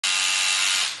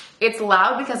It's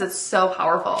loud because it's so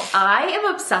powerful. I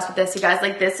am obsessed with this, you guys.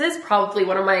 Like, this is probably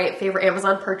one of my favorite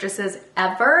Amazon purchases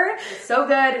ever. It's so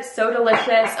good, so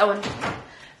delicious. Oh, and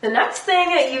the next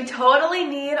thing you totally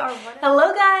need are...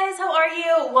 Hello guys, how are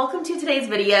you? Welcome to today's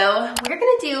video. We're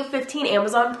gonna do 15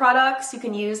 Amazon products you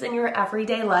can use in your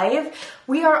everyday life.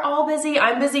 We are all busy,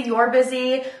 I'm busy, you're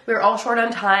busy. We're all short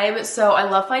on time, so I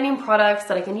love finding products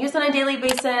that I can use on a daily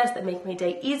basis that make my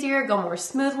day easier, go more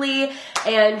smoothly,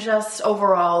 and just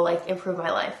overall like improve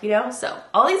my life, you know? So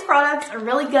all these products are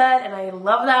really good and I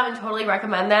love them and totally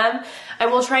recommend them. I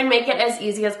will try and make it as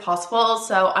easy as possible,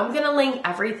 so I'm gonna link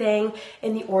everything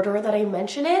in the order that I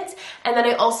mention it, and then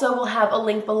I also will have a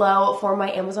link below for my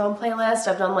Amazon playlist.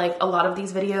 I've done like a lot of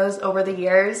these videos over the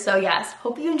years, so yes,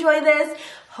 hope you enjoy this.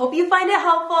 Hope you find it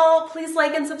helpful. Please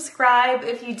like and subscribe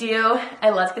if you do,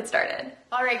 and let's get started.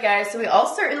 All right guys, so we all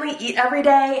certainly eat every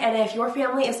day, and if your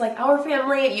family is like our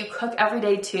family, you cook every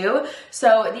day too.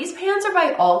 So these pans are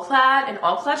by All Clad, and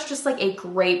All Clad's just like a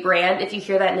great brand. If you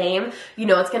hear that name, you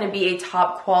know it's gonna be a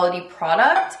top quality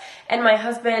product. And my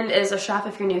husband is a chef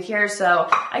if you're new here, so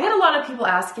I get a lot of people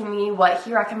asking me what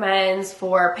he recommends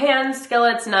for pans,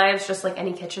 skillets, knives, just like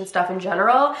any kitchen stuff in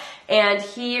general. And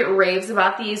he raves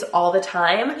about these all the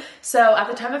time. So at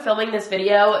the time of filming this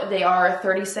video, they are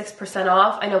 36%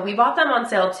 off. I know we bought them on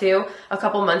sale too a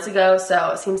couple months ago, so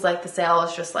it seems like the sale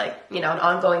is just like, you know, an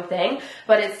ongoing thing.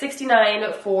 But it's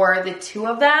 $69 for the two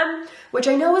of them, which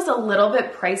I know is a little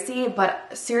bit pricey,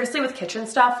 but seriously with kitchen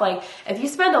stuff, like if you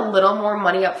spend a little more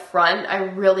money up front, I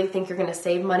really think you're gonna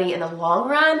save money in the long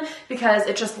run because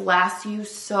it just lasts you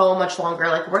so much longer.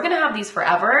 Like we're gonna have these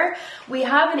forever. We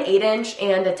have an 8-inch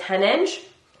and a 10-inch,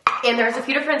 and there's a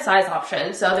few different size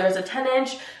options. So there's a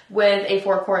 10-inch with a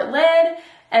 4-quart lid,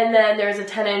 and then there's a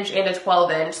 10-inch and a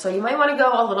 12-inch. So you might want to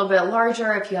go a little bit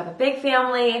larger if you have a big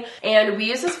family. And we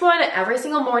use this one every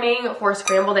single morning for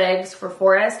scrambled eggs for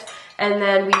Forrest. And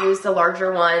then we use the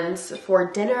larger ones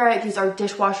for dinner. These are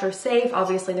dishwasher safe.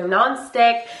 Obviously they're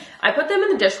non-stick. I put them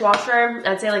in the dishwasher,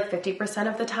 I'd say like 50%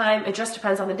 of the time. It just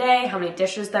depends on the day, how many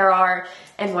dishes there are,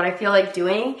 and what I feel like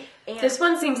doing. And this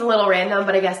one seems a little random,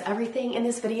 but I guess everything in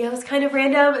this video is kind of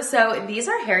random. So these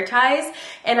are hair ties,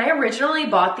 and I originally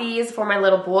bought these for my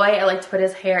little boy. I like to put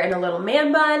his hair in a little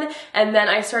man bun, and then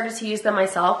I started to use them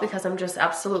myself because I'm just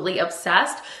absolutely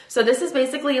obsessed. So this is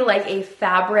basically like a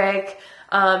fabric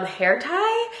hair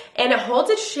tie, and it holds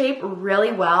its shape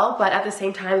really well, but at the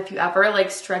same time, if you ever like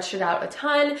stretch it out a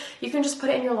ton, you can just put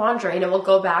it in your laundry and it will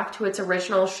go back to its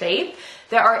original shape.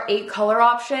 There are 8 color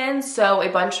options, so a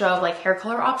bunch of like hair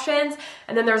color options,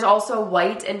 and then there's also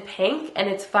white and pink, and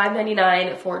it's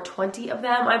 $5.99 for 20 of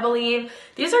them, I believe.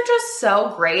 These are just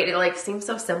so great. It like seems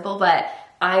so simple, but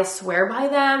I swear by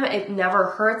them. It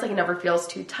never hurts, like it never feels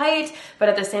too tight, but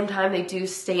at the same time, they do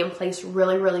stay in place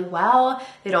really, really well.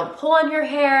 They don't pull on your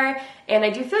hair, and I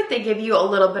do feel like they give you a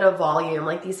little bit of volume,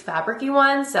 like these fabric-y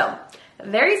ones. So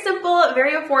very simple,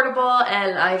 very affordable,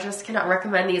 and I just cannot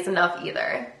recommend these enough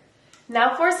either.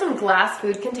 Now for some glass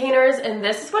food containers, and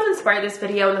this is what inspired this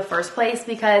video in the first place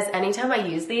because anytime I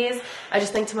use these, I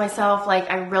just think to myself,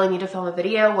 like, I really need to film a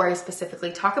video where I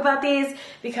specifically talk about these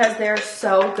because they're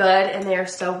so good and they are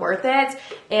so worth it.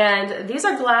 And these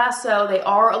are glass, so they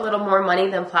are a little more money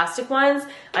than plastic ones.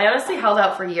 I honestly held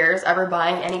out for years ever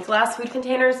buying any glass food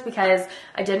containers because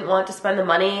I didn't want to spend the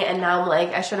money, and now I'm like,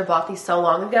 I should have bought these so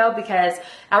long ago because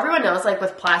everyone knows, like,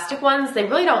 with plastic ones, they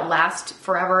really don't last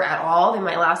forever at all. They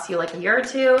might last you like a year or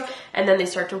two, and then they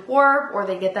start to warp, or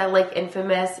they get that like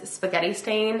infamous spaghetti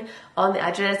stain on the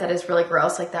edges that is really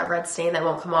gross, like that red stain that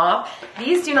won't come off.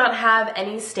 These do not have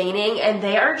any staining, and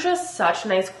they are just such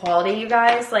nice quality, you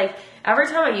guys. Like every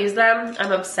time I use them,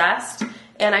 I'm obsessed,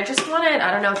 and I just wanted,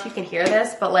 I don't know if you can hear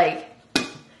this, but like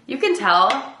you can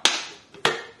tell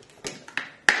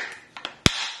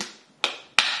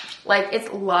like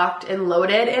it's locked and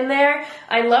loaded in there.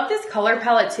 I love this color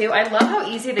palette too. I love how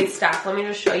easy they stack. Let me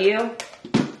just show you.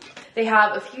 They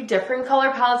have a few different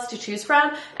color palettes to choose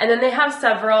from, and then they have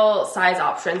several size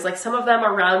options. Like some of them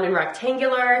are round and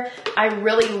rectangular. I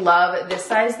really love this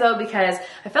size though because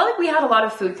I felt like we had a lot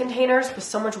of food containers with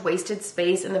so much wasted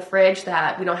space in the fridge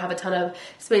that we don't have a ton of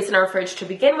space in our fridge to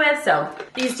begin with. So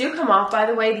these do come off, by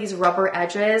the way, these rubber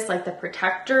edges, like the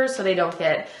protectors, so they don't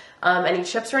get any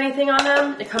chips or anything on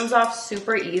them. It comes off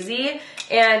super easy,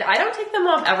 and I don't take them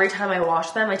off every time I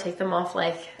wash them. I take them off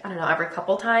like, I don't know, every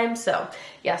couple times. So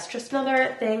yes, just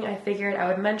another thing I figured I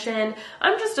would mention.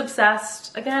 I'm just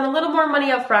obsessed. Again, a little more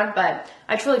money up front, but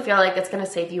I truly feel like it's gonna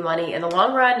save you money in the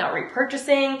long run, not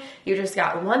repurchasing. You just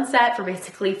got one set for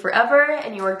basically forever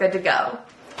and you are good to go.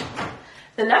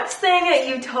 The next thing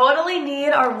you totally need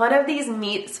are one of these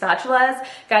meat spatulas.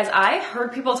 Guys, I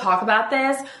heard people talk about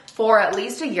this for at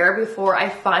least a year before I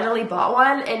finally bought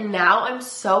one, and now I'm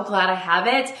so glad I have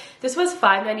it. This was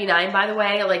 $5.99, by the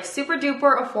way, like super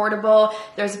duper affordable.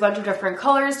 There's a bunch of different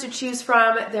colors to choose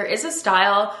from. There is a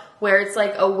style where it's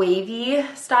like a wavy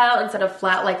style instead of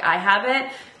flat like I have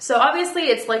it. So obviously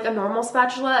it's like a normal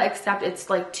spatula, except it's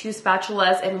like two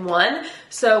spatulas in one.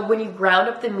 So when you ground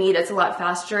up the meat, it's a lot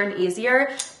faster and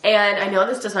easier. And I know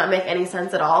this does not make any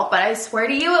sense at all, but I swear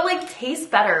to you, it like tastes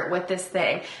better with this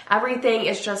thing. Everything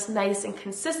is just nice and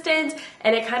consistent,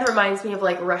 and it kind of reminds me of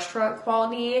like restaurant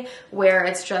quality, where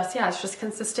it's just, yeah, it's just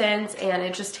consistent and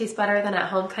it just tastes better than at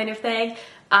home kind of thing.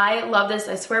 I love this.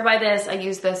 I swear by this. I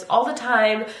use this all the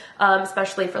time,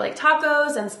 especially for like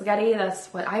tacos and spaghetti. That's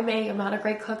what I make. I'm not a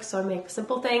great cook, so I make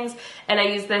simple things, and I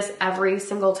use this every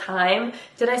single time.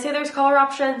 Did I say there's color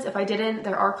options? If I didn't,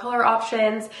 there are color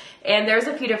options, and there's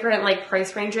a few different like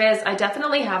price ranges. I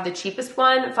definitely have the cheapest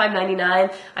one,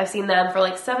 $5.99. I've seen them for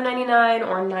like $7.99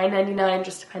 or $9.99,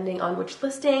 just depending on which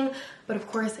listing. But of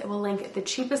course, it will link the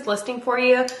cheapest listing for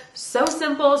you. So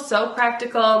simple, so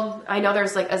practical. I know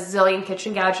there's like a zillion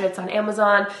kitchen gadgets on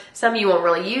Amazon. Some you won't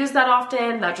really use that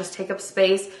often, that just take up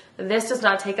space. This does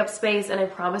not take up space, and I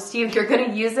promise you, you're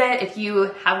gonna use it. If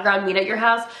you have ground meat at your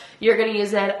house, you're gonna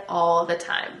use it all the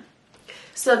time.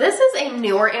 So this is a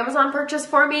newer Amazon purchase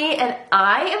for me, and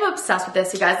I am obsessed with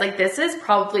this, you guys. Like, this is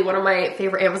probably one of my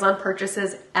favorite Amazon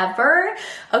purchases ever.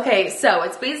 Okay, so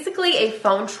it's basically a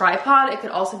phone tripod. It could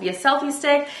also be a selfie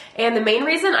stick, and the main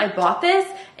reason I bought this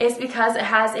is because it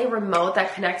has a remote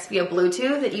that connects via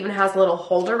Bluetooth. It even has a little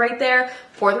holder right there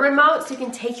for the remote, so you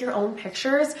can take your own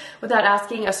pictures without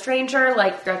asking a stranger.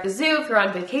 Like, if you're at the zoo, if you're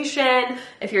on vacation,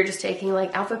 if you're just taking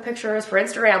like outfit pictures for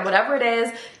Instagram, whatever it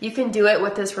is, you can do it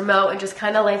with this remote and just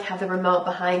kind of like have the remote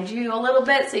behind you a little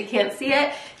bit so you can't see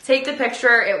it. Take the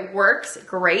picture. It works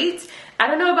great. I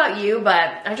don't know about you,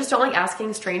 but I just don't like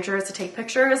asking strangers to take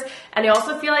pictures, and I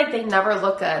also feel like they never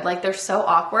look good. Like, they're so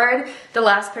awkward. The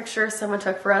last picture someone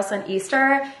took for us on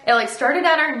Easter, it like started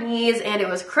at our knees and it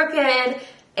was crooked,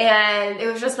 and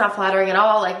it was just not flattering at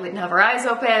all. Like, we didn't have our eyes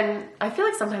open. I feel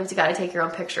like sometimes you gotta take your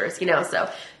own pictures, you know, so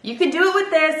you can do it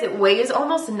with this. It weighs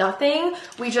almost nothing.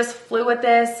 We just flew with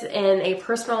this in a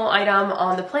personal item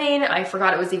on the plane. I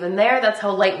forgot it was even there. That's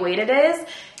how lightweight it is.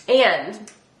 And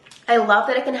I love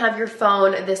that it can have your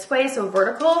phone this way, so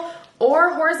vertical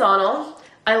or horizontal.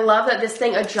 I love that this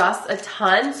thing adjusts a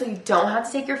ton, so you don't have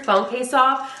to take your phone case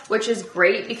off, which is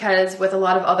great because with a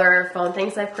lot of other phone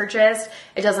things I've purchased,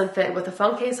 it doesn't fit with a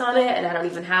phone case on it, and I don't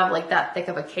even have like that thick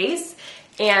of a case.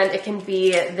 And it can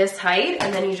be this height,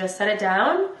 and then you just set it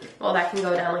down. Well, that can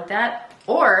go down like that,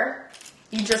 or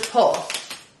you just pull.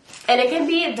 And it can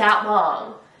be that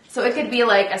long. So it could be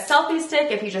like a selfie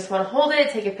stick if you just want to hold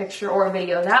it, take a picture or a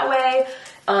video that way.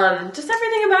 Just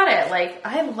everything about it. Like,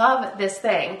 I love this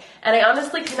thing. And I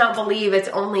honestly cannot believe it's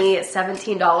only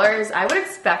 $17. I would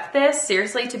expect this,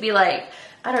 seriously, to be like,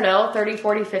 I don't know, $30,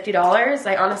 $40, $50.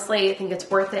 I honestly think it's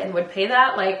worth it and would pay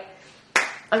that. Like,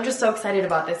 I'm just so excited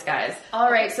about this, guys. All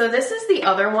right, so this is the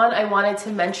other one I wanted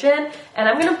to mention, and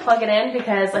I'm gonna plug it in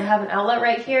because I have an outlet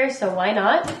right here, so why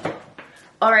not?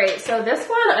 All right, so this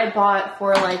one I bought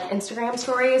for like Instagram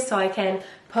stories so I can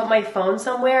put my phone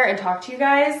somewhere and talk to you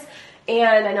guys.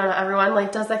 And I know not everyone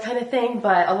like does that kind of thing,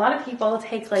 but a lot of people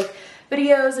take like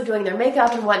videos of doing their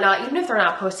makeup and whatnot, even if they're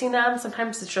not posting them.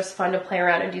 Sometimes it's just fun to play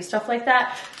around and do stuff like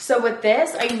that. So with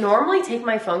this, I normally take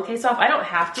my phone case off. I don't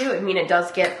have to. I mean, it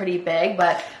does get pretty big,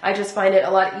 but I just find it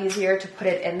a lot easier to put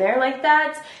it in there like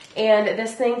that. And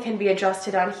this thing can be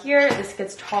adjusted on here. This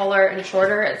gets taller and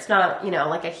shorter. It's not, you know,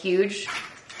 like a huge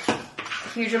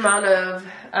amount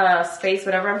of space,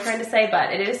 whatever I'm trying to say,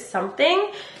 but it is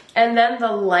something. And then the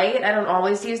light, I don't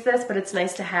always use this, but it's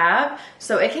nice to have.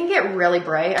 So it can get really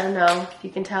bright. I don't know if you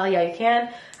can tell. Yeah, you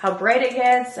can. How bright it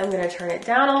gets. I'm going to turn it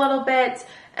down a little bit.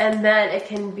 And then it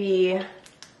can be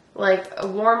like a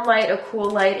warm light, a cool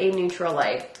light, a neutral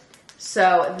light.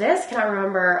 So this, cannot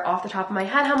remember off the top of my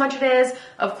head how much it is.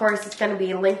 Of course, it's going to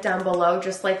be linked down below,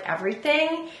 just like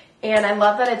everything. And I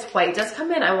love that it's white. It does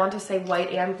come in, I want to say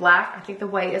white and black. I think the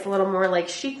white is a little more like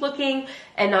chic looking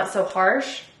and not so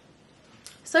harsh.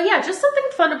 So yeah, just something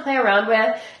fun to play around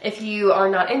with. If you are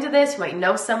not into this, you might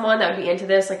know someone that would be into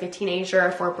this, like a teenager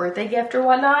for a birthday gift or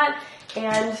whatnot.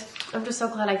 And I'm just so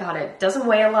glad I got it. Doesn't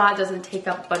weigh a lot, doesn't take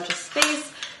up a bunch of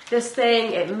space. This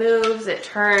thing, it moves, it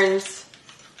turns.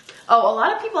 Oh, a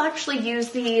lot of people actually use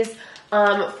these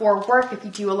for work. If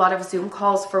you do a lot of Zoom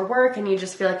calls for work and you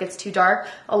just feel like it's too dark,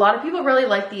 a lot of people really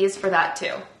like these for that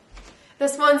too.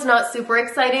 This one's not super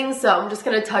exciting, so I'm just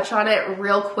gonna touch on it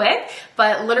real quick,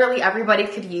 but literally everybody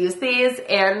could use these,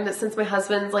 and since my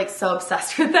husband's like so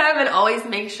obsessed with them and always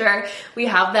makes sure we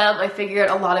have them, I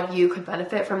figured a lot of you could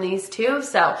benefit from these too.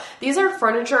 So these are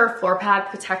furniture floor pad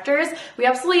protectors. We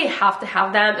absolutely have to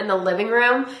have them in the living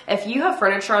room. If you have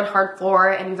furniture on hard floor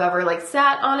and you've ever like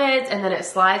sat on it and then it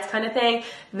slides kind of thing,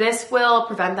 this will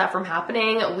prevent that from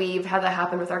happening. We've had that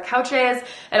happen with our couches.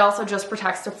 It also just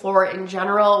protects the floor in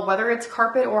general, whether it's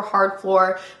carpet or hard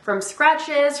floor, from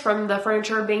scratches, from the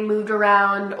furniture being moved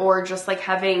around, or just like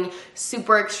having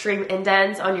super extreme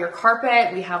indents on your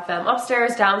carpet. We have them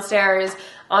upstairs, downstairs,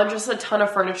 on just a ton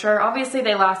of furniture. Obviously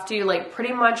they last you like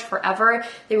pretty much forever.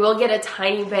 They will get a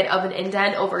tiny bit of an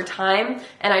indent over time,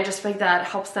 and I just think that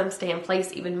helps them stay in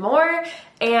place even more.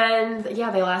 And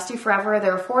yeah, they last you forever.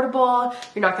 They're affordable.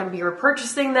 You're not going to be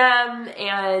repurchasing them,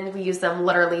 and we use them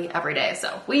literally every day.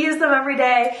 So we use them every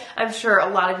day. I'm sure a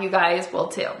lot of you guys will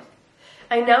too.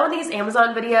 I know in these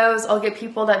Amazon videos, I'll get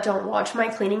people that don't watch my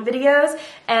cleaning videos,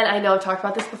 and I know I've talked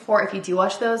about this before if you do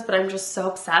watch those, but I'm just so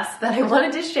obsessed that I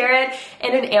wanted to share it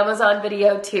in an Amazon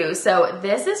video too. So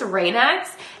this is Rain-X,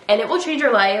 and it will change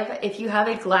your life. If you have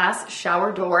a glass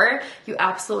shower door, you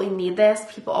absolutely need this.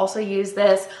 People also use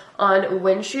this on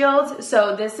windshields.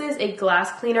 So this is a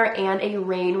glass cleaner and a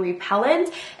rain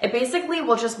repellent. It basically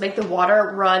will just make the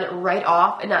water run right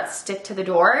off and not stick to the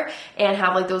door and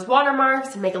have like those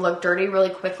watermarks and make it look dirty really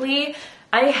quickly.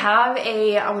 I have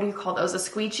a, what do you call those, a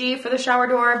squeegee for the shower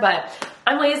door, but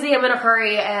I'm lazy, I'm in a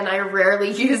hurry, and I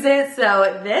rarely use it.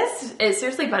 So this, it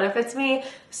seriously benefits me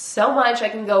so much. I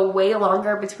can go way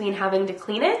longer between having to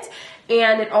clean it.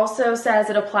 And it also says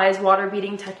it applies water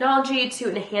beading technology to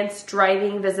enhance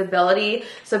driving visibility.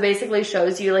 So basically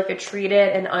shows you like a treated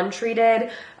and untreated.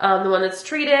 The one that's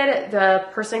treated, the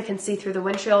person can see through the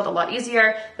windshield a lot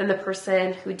easier than the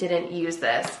person who didn't use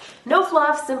this. No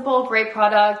fluff, simple, great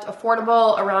product,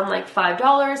 affordable, around like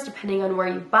 $5 depending on where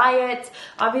you buy it.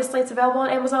 Obviously it's available on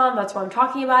Amazon, that's why I'm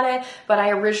talking about it. But I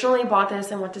originally bought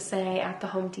this, I want to say, at the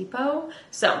Home Depot.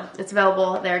 So it's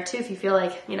available there too if you feel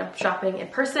like, you know, shopping in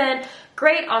person.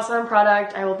 Great, awesome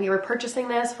product. I will be repurchasing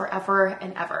this forever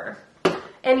and ever.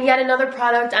 And yet another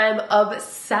product I'm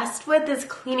obsessed with is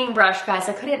cleaning brush, guys.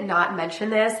 I couldn't not mention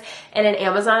this in an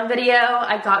Amazon video.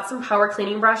 I got some power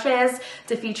cleaning brushes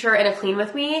to feature in a clean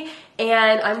with me,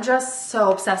 and I'm just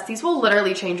so obsessed. These will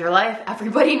literally change your life.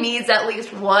 Everybody needs at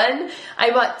least one.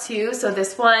 I bought two, so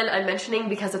this one I'm mentioning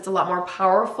because it's a lot more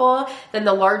powerful than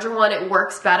the larger one. It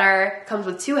works better, comes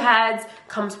with two heads,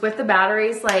 comes with the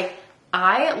batteries. Like,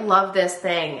 I love this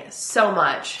thing so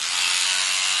much.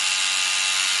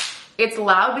 It's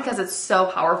loud because it's so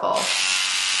powerful.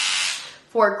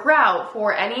 For grout,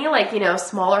 for any like, you know,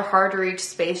 smaller, hard to reach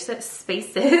spaces,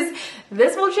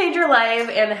 this will change your life,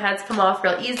 and the heads come off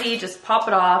real easy. Just pop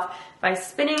it off by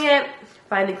spinning it,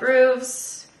 find the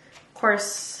grooves. Of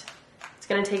course, it's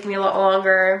gonna take me a lot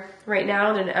longer right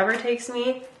now than it ever takes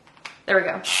me. There we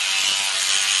go.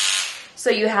 So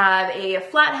you have a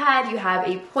flat head, you have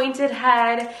a pointed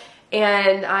head,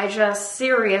 and I just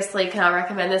seriously cannot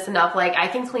recommend this enough. Like, I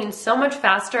can clean so much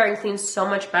faster and clean so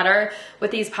much better with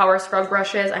these power scrub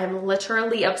brushes. I am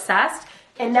literally obsessed.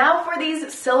 And now for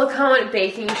these silicone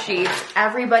baking sheets.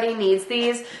 Everybody needs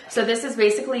these. So this is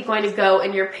basically going to go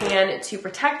in your pan to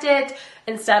protect it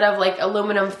instead of like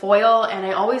aluminum foil, and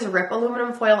I always rip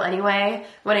aluminum foil anyway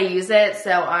when I use it,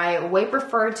 so I way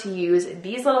prefer to use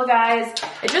these little guys.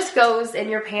 It just goes in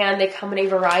your pan. They come in a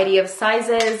variety of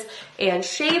sizes and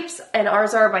shapes, and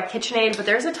ours are by KitchenAid, but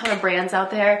there's a ton of brands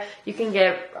out there. You can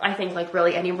get, I think, like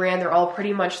really any brand. They're all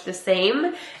pretty much the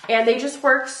same, and they just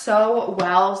work so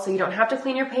well, so you don't have to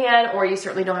clean your pan, or you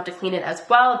certainly don't have to clean it as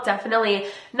well. Definitely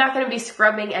not going to be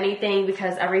scrubbing anything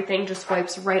because everything just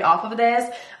wipes right off of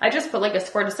this. I just put like a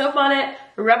squirt of soap on it,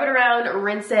 rub it around,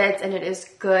 rinse it, and it is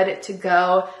good to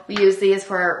go. We use these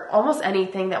for almost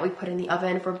anything that we put in the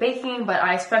oven for baking, but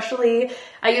I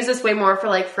use this way more for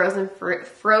like frozen foods,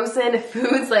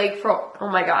 like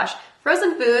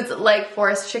frozen foods like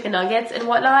Forest chicken nuggets and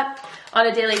whatnot on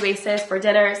a daily basis for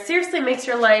dinner. Seriously makes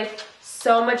your life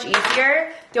so much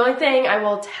easier. The only thing I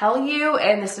will tell you,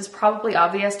 and this is probably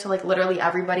obvious to like literally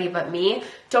everybody but me,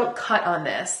 don't cut on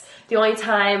this. The only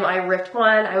time I ripped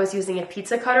one, I was using a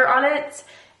pizza cutter on it,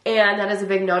 and that is a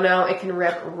big no-no. It can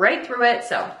rip right through it,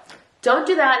 so don't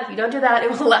do that. If you don't do that,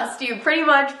 it will last you pretty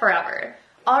much forever.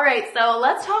 All right, so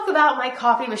let's talk about my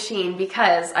coffee machine,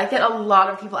 because I get a lot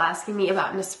of people asking me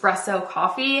about Nespresso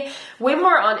coffee, way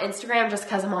more on Instagram, just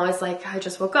because I'm always like, I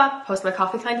just woke up, post my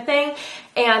coffee kind of thing,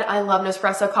 and I love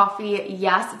Nespresso coffee.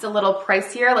 Yes, it's a little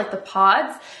pricier, like the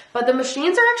pods, but the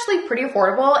machines are actually pretty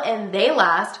affordable, and they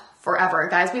last forever.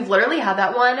 Guys, we've literally had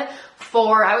that one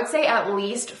for, I would say, at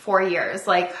least 4 years.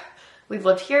 Like, we've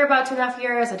lived here about 2.5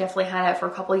 years. I definitely had it for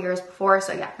a couple of years before.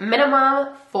 So yeah,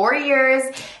 minimum 4 years,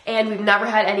 and we've never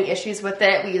had any issues with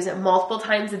it. We use it multiple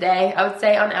times a day. I would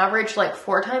say on average like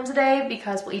 4 times a day,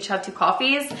 because we'll each have 2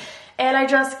 coffees. And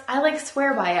I like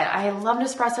swear by it. I love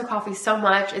Nespresso coffee so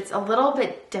much. It's a little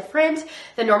bit different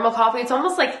than normal coffee. It's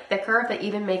almost like thicker, if that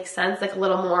even makes sense, like a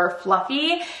little more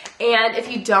fluffy. And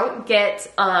if you don't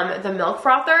get the milk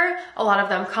frother, a lot of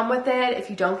them come with it.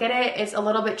 If you don't get it, it's a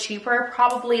little bit cheaper,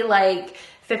 probably like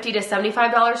 $50 to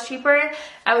 $75 cheaper.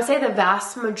 I would say the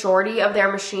vast majority of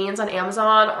their machines on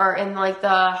Amazon are in like the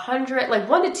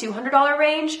 $100 to $200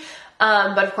 range.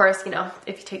 But of course, you know,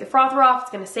 if you take the frother off,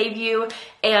 it's gonna save you.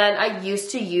 And I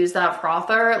used to use that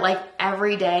frother like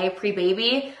every day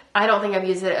pre-baby. I don't think I've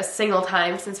used it a single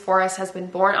time since Forrest has been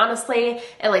born, honestly.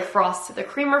 It like frosts the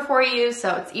creamer for you,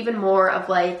 so it's even more of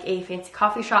like a fancy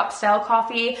coffee shop style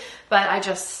coffee. But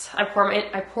I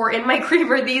pour in my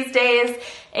creamer these days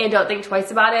and don't think twice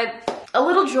about it. A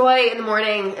little joy in the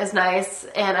morning is nice,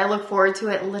 and I look forward to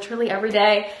it literally every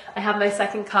day. I have my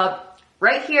second cup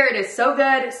right here. It is so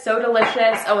good, so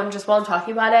delicious. Oh, and just while I'm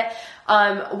talking about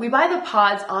it, we buy the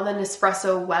pods on the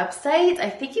Nespresso website. I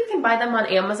think you can buy them on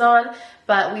Amazon,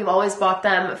 but we've always bought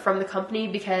them from the company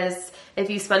because if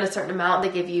you spend a certain amount, they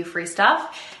give you free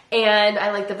stuff. And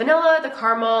I like the vanilla, the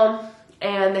caramel,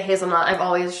 and the hazelnut. I've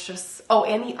always just, oh,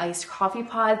 and the iced coffee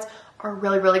pods are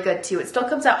really, really good too. It still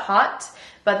comes out hot,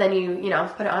 but then you know,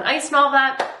 put it on ice and all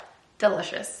that.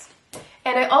 Delicious.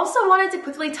 And I also wanted to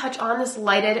quickly touch on this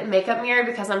lighted makeup mirror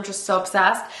because I'm just so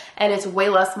obsessed, and it's way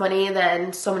less money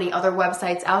than so many other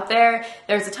websites out there.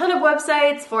 There's a ton of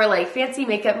websites for like fancy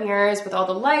makeup mirrors with all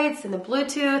the lights and the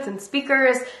Bluetooth and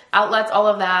speakers, outlets, all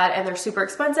of that, and they're super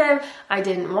expensive. I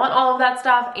didn't want all of that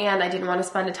stuff, and I didn't want to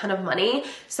spend a ton of money.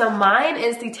 So mine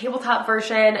is the tabletop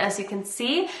version, as you can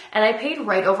see, and I paid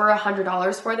right over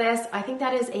 $100 for this. I think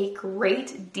that is a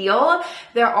great deal.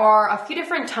 There are a few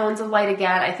different tones of light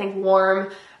again. I think warm,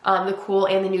 the cool,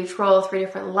 and the neutral, 3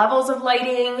 different levels of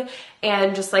lighting,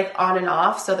 and just like on and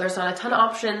off. So there's not a ton of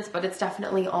options, but it's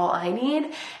definitely all I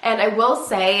need. And I will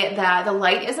say that the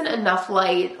light isn't enough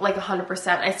light, like 100%.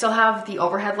 I still have the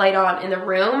overhead light on in the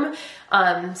room.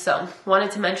 So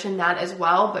wanted to mention that as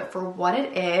well, but for what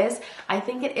it is, I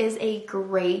think it is a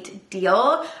great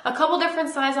deal. A couple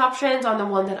different size options on the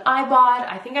one that I bought.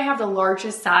 I think I have the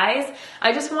largest size.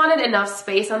 I just wanted enough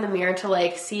space on the mirror to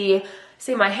like see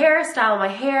my hair, style my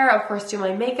hair, of course do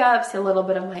my makeup, see a little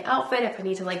bit of my outfit. If I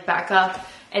need to like back up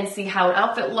and see how an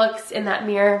outfit looks in that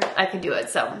mirror, I can do it.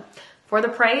 So for the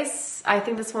price, I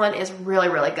think this one is really,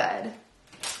 really good.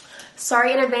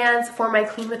 Sorry in advance for my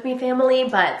Clean With Me family,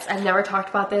 but I've never talked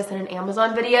about this in an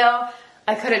Amazon video.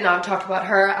 I couldn't not talk about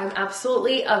her. I'm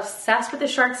absolutely obsessed with the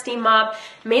Shark Steam Mop,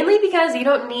 mainly because you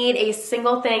don't need a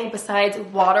single thing besides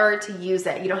water to use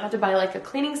it. You don't have to buy like a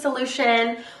cleaning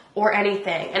solution or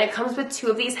anything. And it comes with 2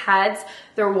 of these heads.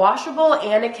 They're washable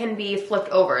and it can be flipped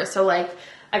over. So like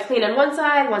I clean on one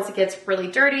side, once it gets really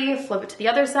dirty, flip it to the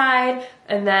other side.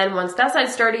 And then once that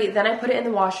side's dirty, then I put it in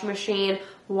the washing machine.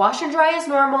 Wash and dry as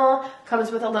normal.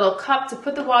 Comes with a little cup to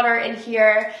put the water in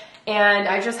here. And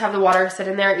I just have the water sit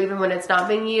in there even when it's not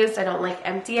being used. I don't like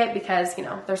empty it because, you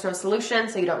know, there's no solution,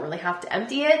 so you don't really have to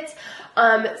empty it.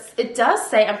 It does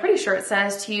say, I'm pretty sure it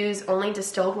says to use only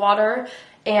distilled water,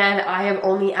 and I have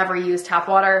only ever used tap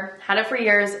water. Had it for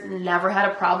years, never had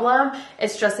a problem.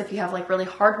 It's just if you have like really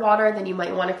hard water, then you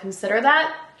might want to consider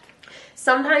that.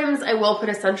 Sometimes I will put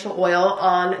essential oil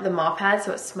on the mop pad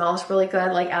so it smells really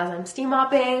good, like as I'm steam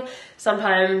mopping.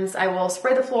 Sometimes I will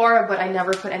spray the floor, but I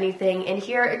never put anything in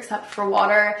here except for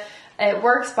water. It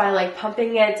works by like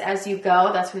pumping it as you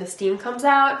go. That's when the steam comes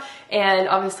out. And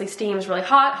obviously steam is really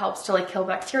hot, helps to like kill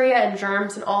bacteria and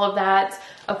germs and all of that.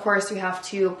 Of course, you have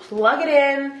to plug it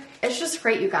in. It's just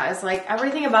great, you guys. Like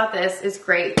everything about this is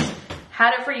great.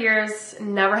 Had it for years,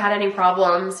 never had any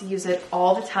problems, use it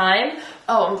all the time.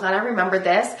 Oh, I'm glad I remembered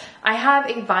this. I have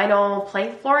a vinyl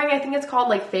plank flooring, I think it's called,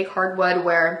 like fake hardwood,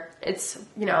 where it's,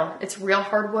 you know, it's real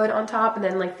hardwood on top and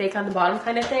then like fake on the bottom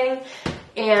kind of thing.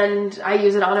 And I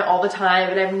use it on it all the time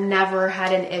and I've never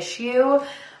had an issue.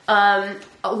 A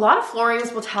lot of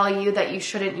floorings will tell you that you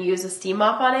shouldn't use a steam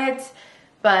mop on it,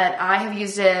 but I have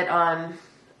used it on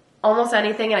almost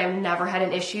anything and I've never had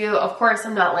an issue. Of course,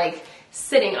 I'm not like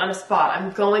sitting on a spot.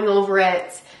 I'm going over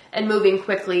it and moving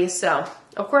quickly. So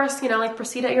of course, you know, like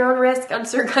proceed at your own risk on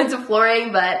certain kinds of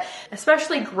flooring, but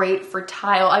especially great for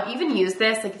tile. I've even used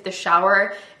this, like if the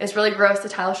shower is really gross, the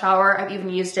tile shower, I've even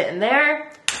used it in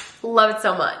there. Love it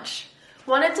so much.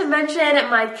 Wanted to mention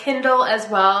my Kindle as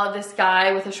well. This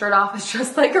guy with his shirt off is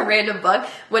just like a random book.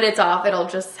 When it's off, it'll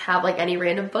just have like any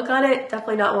random book on it.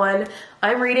 Definitely not one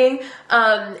I'm reading.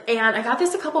 And I got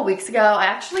this a couple weeks ago. I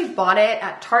actually bought it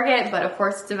at Target, but of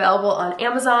course it's available on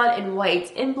Amazon in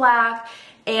white, in black,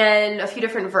 and a few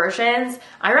different versions.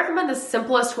 I recommend the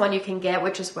simplest one you can get,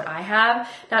 which is what I have.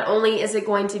 Not only is it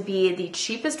going to be the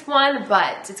cheapest one,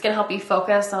 but it's going to help you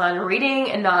focus on reading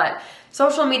and not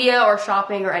social media or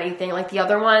shopping or anything. Like the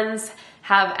other ones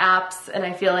have apps, and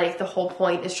I feel like the whole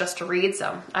point is just to read,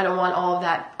 so I don't want all of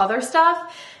that other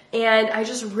stuff. And I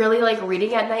just really like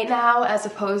reading at night now as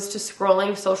opposed to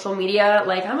scrolling social media.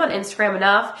 Like, I'm on Instagram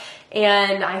enough,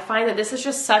 and I find that this is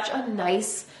just such a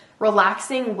nice,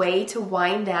 relaxing way to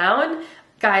wind down.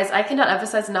 Guys, I cannot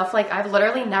emphasize enough, like, I've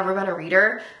literally never been a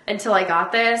reader until I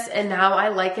got this, and now I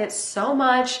like it so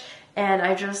much, and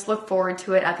I just look forward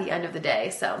to it at the end of the day.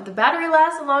 So the battery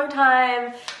lasts a long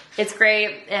time, it's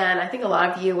great, and I think a lot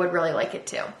of you would really like it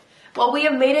too. Well, we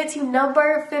have made it to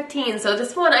number 15. So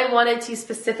this one I wanted to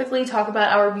specifically talk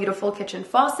about our beautiful kitchen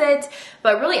faucet,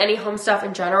 but really any home stuff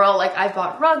in general. Like, I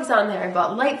bought rugs on there, I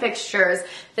bought light fixtures.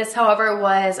 This, however,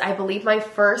 was, I believe, my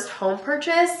first home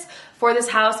purchase for this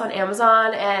house on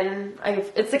Amazon, and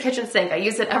it's the kitchen sink. I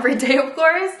use it every day, of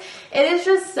course. It is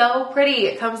just so pretty.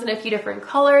 It comes in a few different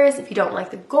colors. If you don't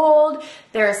like the gold,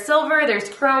 there's silver, there's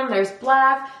chrome, there's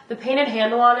black. The painted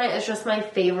handle on it is just my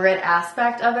favorite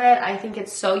aspect of it. I think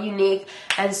it's so unique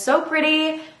and so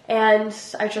pretty, and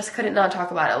I just couldn't not talk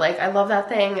about it. Like, I love that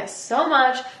thing so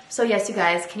much. So yes, you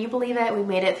guys, can you believe it? We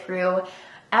made it through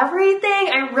everything.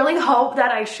 I really hope that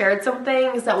I shared some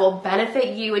things that will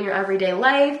benefit you in your everyday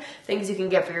life, things you can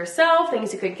get for yourself,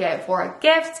 things you could get for a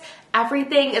gift.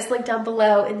 Everything is linked down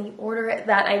below in the order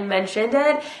that I mentioned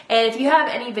it. And if you have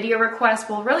any video requests,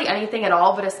 well, really anything at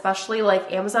all, but especially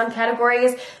like Amazon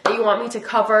categories that you want me to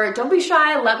cover, don't be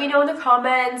shy. Let me know in the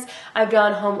comments. I've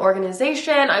done home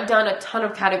organization. I've done a ton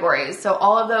of categories. So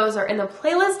all of those are in the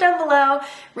playlist down below.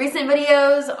 Recent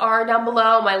videos are down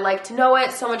below. My like to know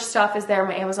it. So much stuff is there.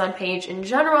 My Amazon page in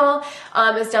general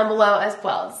is down below as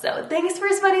well. So thanks for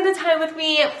spending the time with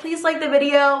me. Please like the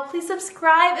video. Please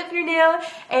subscribe if you're new.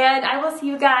 And I will see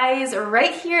you guys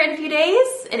right here in a few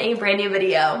days in a brand new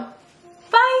video.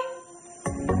 Bye!